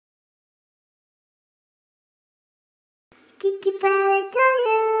Kiki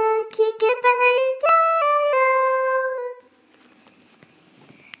Parataya, Kiki Parataya.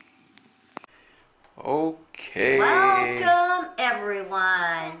 Okay. Welcome,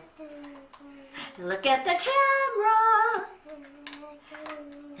 everyone. Look at the camera.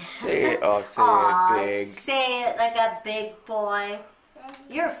 Say it, say Aw, it big. say it like a big boy.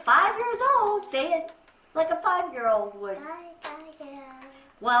 You're 5 years old. Say it like a 5-year-old would.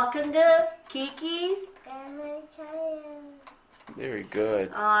 Welcome to Kiki's. Very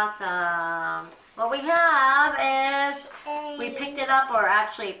good. Awesome. What we have is, we picked it up, or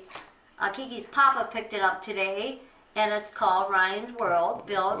actually, Kiki's Papa picked it up today, and it's called Ryan's World.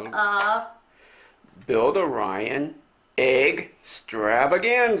 Build a Ryan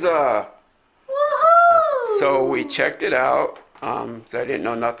EGGstravaganza. Woohoo! So we checked it out. So I didn't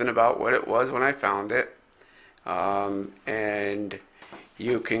know nothing about what it was when I found it. And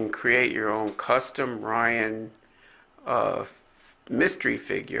you can create your own custom Ryan mystery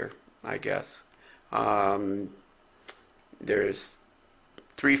figure, I guess. There's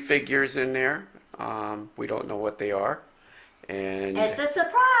 3 figures in there. We don't know what they are. And it's a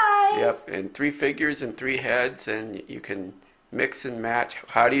surprise. Yep, and 3 figures and 3 heads, and you can mix and match.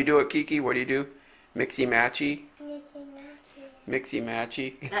 How do you do it, Kiki? What do you do? Mixy matchy? Mixy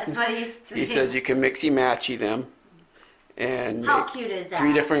matchy. That's what he's He says you can mixy matchy them. And how cute is that?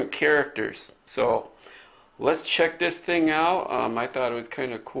 3 different characters. So let's check this thing out. I thought it was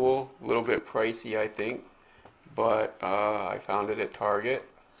kind of cool. A little bit pricey, I think. But I found it at Target.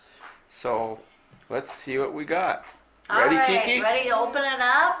 So let's see what we got. Ready, all right, Kiki? Ready to open it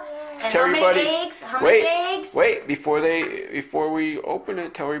up? And Tell how many everybody. eggs? How many eggs? Wait! Before we open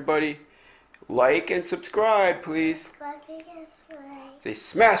it, tell everybody like and subscribe, please. Say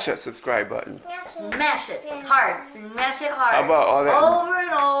smash that subscribe button. Smash it hard. Smash it hard. How about all that over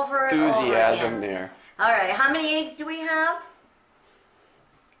and over and over enthusiasm again. there? All right. How many eggs do we have?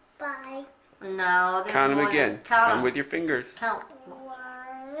 5. No. There's Count them more. again. Count Count them with your fingers. Count. 1,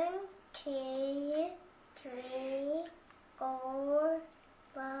 2, 3, 4,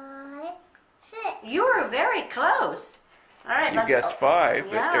 5, 6. You were very close. All right. You let's guessed 5,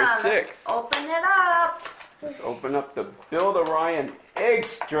 but yeah, there's 6. Let's open it up. Let's open up the Build a Ryan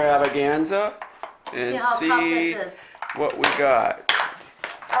EGGstravaganza and See how tough this is. what we got.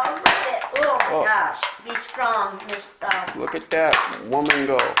 Oh, look at it. Oh my Oh. gosh. Be strong, Miss Look at that woman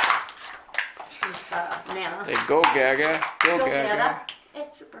go. Nana. Hey, go Gaga. Go Go, Gaga. Gaga.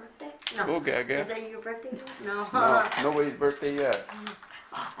 It's your birthday. No. Go Gaga. Is it your birthday? No. No, nobody's birthday yet.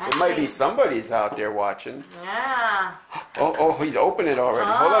 That's It might be great. somebody's out there watching. Yeah. Oh, he's opened it already.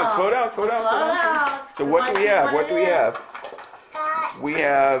 Hold on, slow down. Slow down. So what do we have? What do we have? We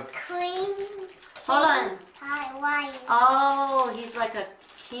have Queen. Hold on. Taiwan. Oh, he's like a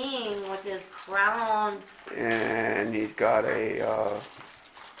king with his crown. and he's got a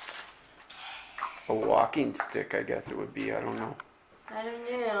walking stick, I guess it would be. I don't know. I don't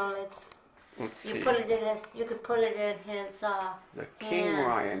know. Let's see. You could put it in his The King hand.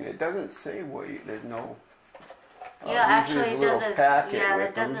 Ryan. It doesn't say what. There's no. Yeah, usually actually, there's a it little doesn't. packet Yeah, with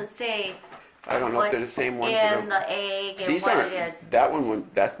it them. doesn't say I don't know if they're the what's same ones. in the egg and These what aren't. it is. That one.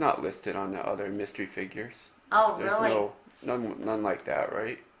 That's not listed on the other mystery figures. Oh, There's really? none like that,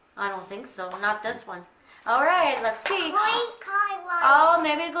 right? I don't think so. Not this one. All right, let's see. Queen Taiwan. Oh,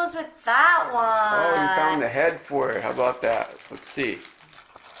 maybe it goes with that one. Oh, you found the head for it. How about that? Let's see.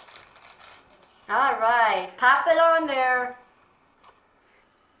 All right, pop it on there.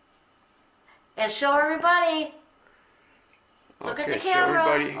 And show everybody. Look at the Okay, show camera.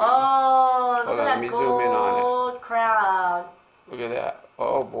 everybody. Oh, look Hold at on, let that me zoom in on it. gold crown. Look at that.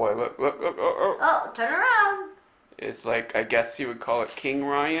 Oh boy, look. Oh. Oh, turn around. It's like, I guess you would call it King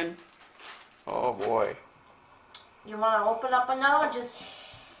Ryan. Oh boy. You want to open up another one? Just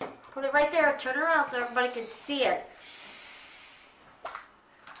put it right there. Turn around so everybody can see it.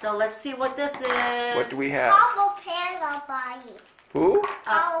 So let's see what this is. What do we have? Combo Panda body. Who?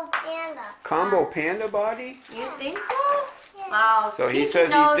 Combo Panda. Combo Panda body? You think so? Wow. So he Kiki says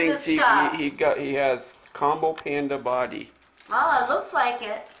knows he his thinks stuff. he has Combo Panda body. Oh, it looks like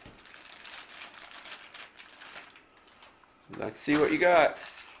it. Let's see what you got.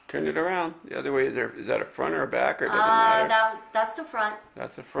 Turn it around. The other way. Is that a front or a back, or doesn't matter? That's the front.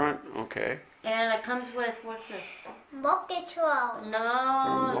 That's the front. Okay. And it comes with, what's this? Moketro.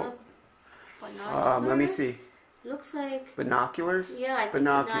 No. Let me see. Looks like, Binoculars? yeah, I think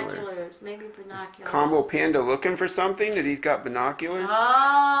binoculars. Maybe binoculars. Combo Panda looking for something? That he's got binoculars?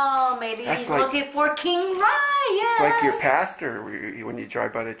 Oh, maybe That's he's like- looking for King Ryan. It's like your pastor, when you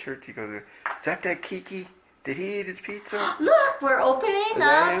drive by the church, he goes, "Is that Kiki? Did he eat his pizza?" Look, we're opening Is up.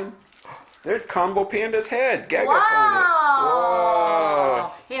 that him? There's Combo Panda's head. Gag Wow. opponent.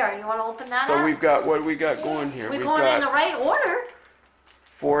 Whoa. Here, you want to open that So up? we've got, what do we got going here? We're We've going in the got right order.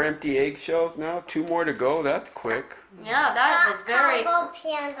 4 empty eggshells now. 2 more to go. That's quick. Yeah, that is very... Combo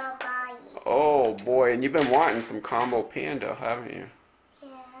Panda Body. Oh boy, and you've been wanting some Combo Panda, haven't you? Yeah.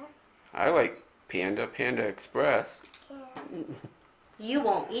 I like Panda Express. Yeah. You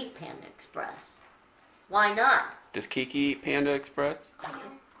won't eat Panda Express. Why not? Does Kiki eat Panda Express?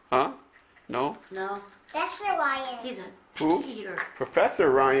 Huh? No? No, That's your Ryan. he's a Who? picky eater. Professor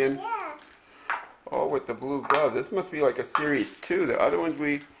Ryan. Yeah. Oh, with the blue glove. This must be like a series 2. The other ones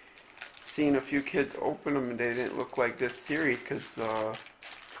we seen a few kids open them and they didn't look like this series because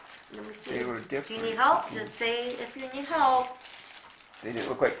Let me see. they were Do different. you need help? Just say if you need help. They didn't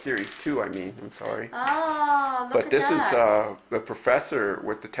look like series 2, I mean. I'm sorry. Oh, look But at this that. is the professor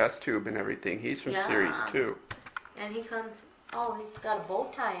with the test tube and everything. He's from Yeah. series 2. And he comes, oh, he's got a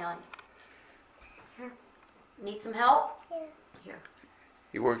bow tie on. Here. Need some help? Yeah. Here.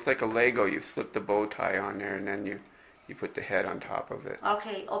 He works like a Lego. You slip the bow tie on there and then you put the head on top of it.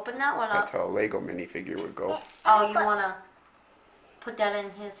 Okay, open that one That's up. how a Lego minifigure would go. Oh, you want to put that in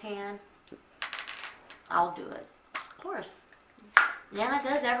his hand? I'll do it. Of course. Nana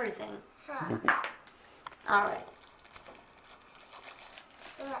does everything. Huh. All right.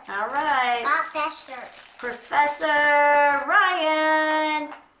 Look. All right. Professor. Professor Ryan.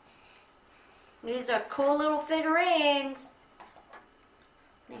 These are cool little figurines.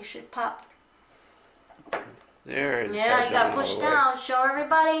 You should pop. There it is. Yeah, you gotta push down. Show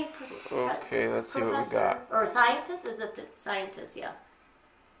everybody. Okay, let's see what we Professor- got. Or scientist? Is it the scientist? Yeah.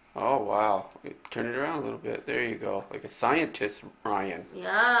 Oh, wow. Turn it around a little bit. There you go. Like a scientist, Ryan,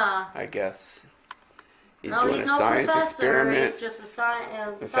 Yeah. I guess. He's No, doing he's a no science professor. experiment. He's just a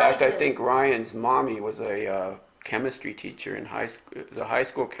scientist. In fact, I think Ryan's mommy was a chemistry teacher in high school, the high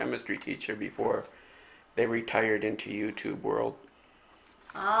school chemistry teacher before they retired into YouTube world.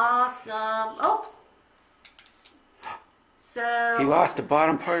 Awesome. Oops. So. He lost the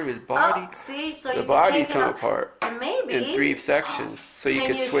bottom part of his body. Oh, see, so The you body's can take it come up. apart And maybe. in 3 sections, so you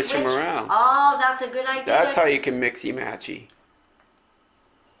Can can switch them around. Oh, that's a good idea. That's how you can mixy matchy.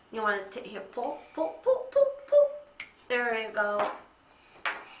 You want to here, pull, pull, pull, pull, pull. There you go.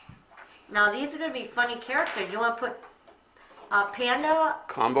 Now these are going to be funny characters. You want to put Panda?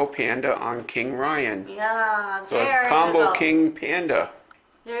 Combo Panda on King Ryan. Yeah, So there it's Combo you go. King Panda.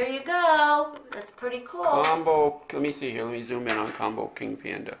 There you go. That's pretty cool. Combo, let me see here, let me zoom in on Combo King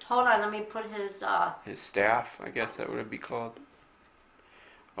Panda. Hold on, let me put his staff, I guess that would be called.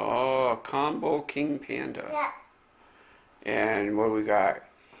 Oh, Combo King Panda. Yeah. And what do we got?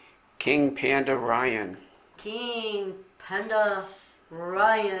 King Panda Ryan. King Panda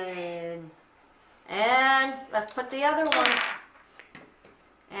Ryan. And let's put the other one.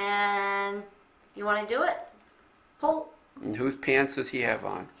 And you want to do it? Pull. And whose pants does he have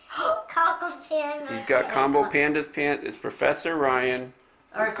on? Combo Panda. He's got Combo Panda's pants. It's Professor Ryan.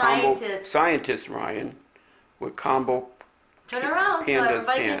 Or Combo scientist. Scientist Ryan with Combo Turn around so Panda's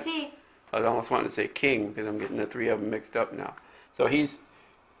everybody pants. can see. I almost wanted to say King because I'm getting the 3 of them mixed up now. So he's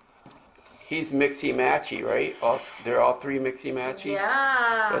mixy matchy, right? They're all 3 mixy matchy.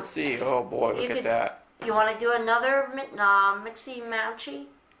 Yeah. Let's see. Oh boy, You look at could- that. You want to do another mixy matchy?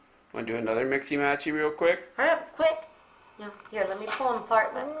 Want to do another mixy matchy real quick? Hurry up, quick. Yeah. Here, let me pull them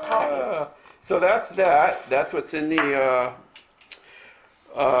apart. Let me help you. So that's that. That's what's in the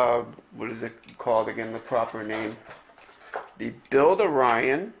what is it called again? The proper name? The Build a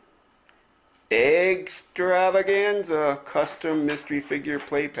Ryan EGGstravaganza custom mystery figure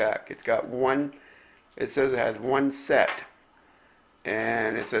play pack. It's got one. It says it has 1 set,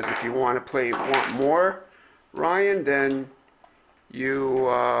 and it says if you want more Ryan, then you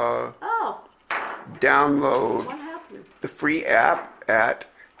Oh, download what happened? the free app at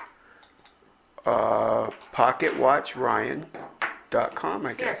pocketwatchryan.com,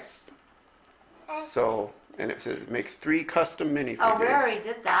 I guess. Here. So, and it says it makes 3 custom minifigures. Oh, we already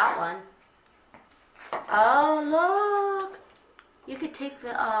did that one. Oh, look. You could take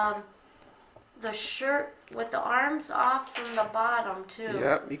the shirt with the arms off from the bottom, too.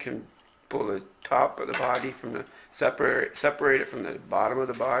 Yep, you can pull the top of the body from the separate it from the bottom of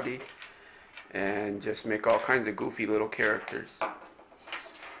the body, and just make all kinds of goofy little characters.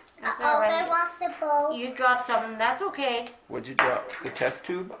 That's Oh, all they right. lost the bow. You dropped something. That's okay. What'd you drop? The test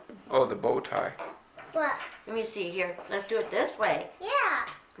tube? Oh, the bow tie. What? Let me see here. Let's do it this way. Yeah.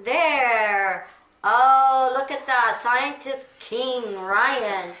 There. Oh, look at that. Scientist King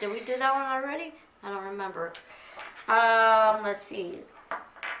Ryan. Did we do that one already? I don't remember. Let's see.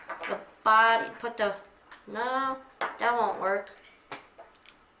 The body, no, that won't work.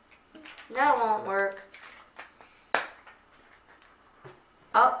 That won't work.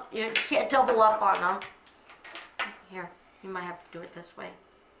 Oh, you can't double up on them. Here, you might have to do it this way.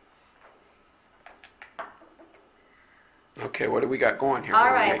 Okay, what do we got going here? All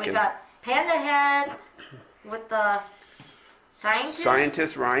What are right, we making? got panda head with the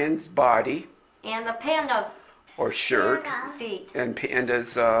Scientist Ryan's body and the panda or shirt feet. and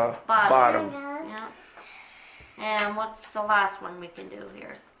Panda's bottom. Yeah. And what's the last one we can do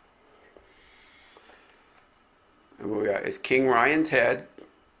here? And what we got is King Ryan's head,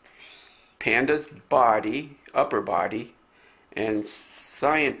 Panda's body, upper body, and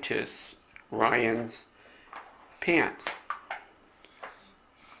Scientist Ryan's pants.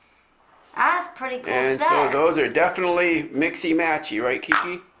 That's pretty cool And set. so those are definitely mixy-matchy, right,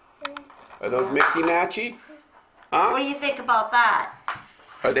 Kiki? Are those mixy-matchy? What Huh? do you think about that?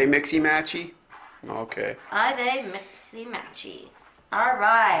 Are they mixy-matchy? Okay. Are they mixy matchy? All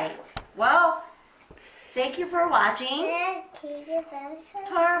right. Well, thank you for watching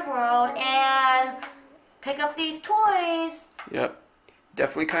Toy World and pick up these toys. Yep.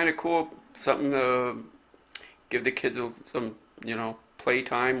 Definitely kind of cool. Something to give the kids some, play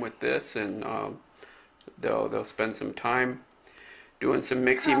time with this, and they'll spend some time doing some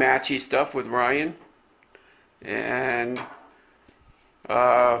mixy-matchy stuff with Ryan. And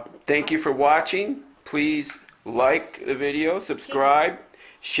thank you for watching. Please like the video, subscribe,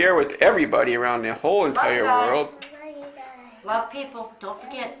 share with everybody around the whole entire guys. world. Love people. Don't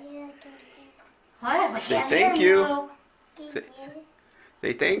forget. What? We Say can't thank hear you.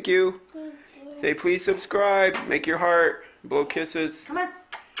 Say thank you. Say please subscribe. Make your heart. Blow kisses. Come on.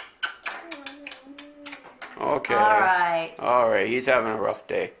 Okay. All right. All right. He's having a rough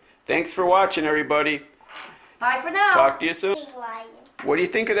day. Thanks for watching, everybody. Bye for now. Talk to you soon. What do you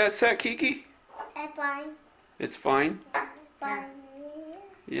think of that set, Kiki? It's fine.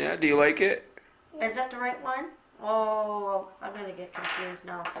 Yeah. Do you like it? Is that the right one? Oh, I'm gonna get confused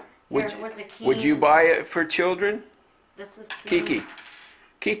now. Would Here, what's the key? Would you buy it for children? This is key.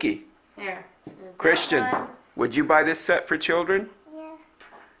 Kiki. Here. Is that Christian. one? Would you buy this set for children? Yeah.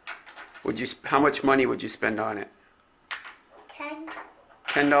 Would you? How much money would you spend on it? 10.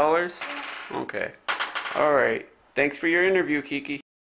 $10? Okay. All right. Thanks for your interview, Kiki.